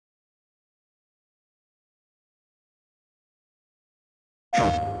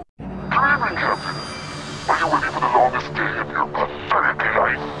Dreaming Captain! Are you ready for the longest day of your pathetic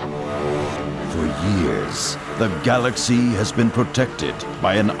life? For years, the galaxy has been protected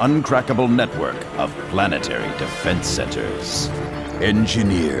by an uncrackable network of planetary defense centers.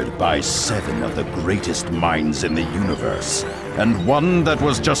 Engineered by 7 of the greatest minds in the universe, and one that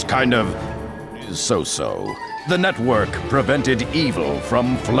was just kind of so-so. The network prevented evil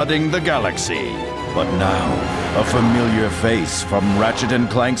from flooding the galaxy. But now, a familiar face from Ratchet and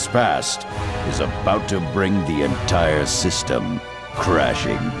Clank's past is about to bring the entire system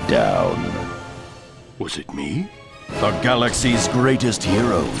crashing down. Was it me? The galaxy's greatest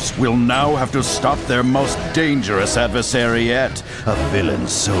heroes will now have to stop their most dangerous adversary yet. A villain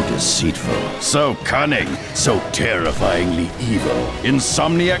so deceitful, so cunning, so terrifyingly evil.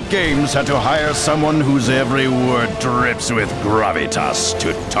 Insomniac Games had to hire someone whose every word drips with gravitas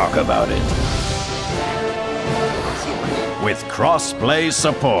to talk about it. With cross-play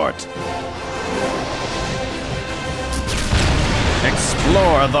support.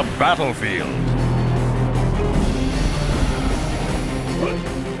 Explore the battlefield.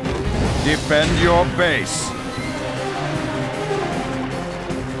 Defend your base.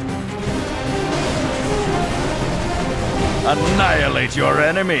 Annihilate your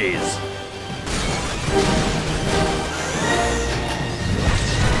enemies.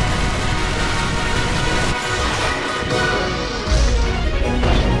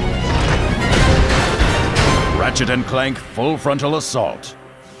 Ratchet and Clank Full Frontal Assault.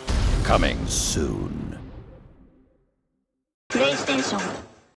 Coming soon. PlayStation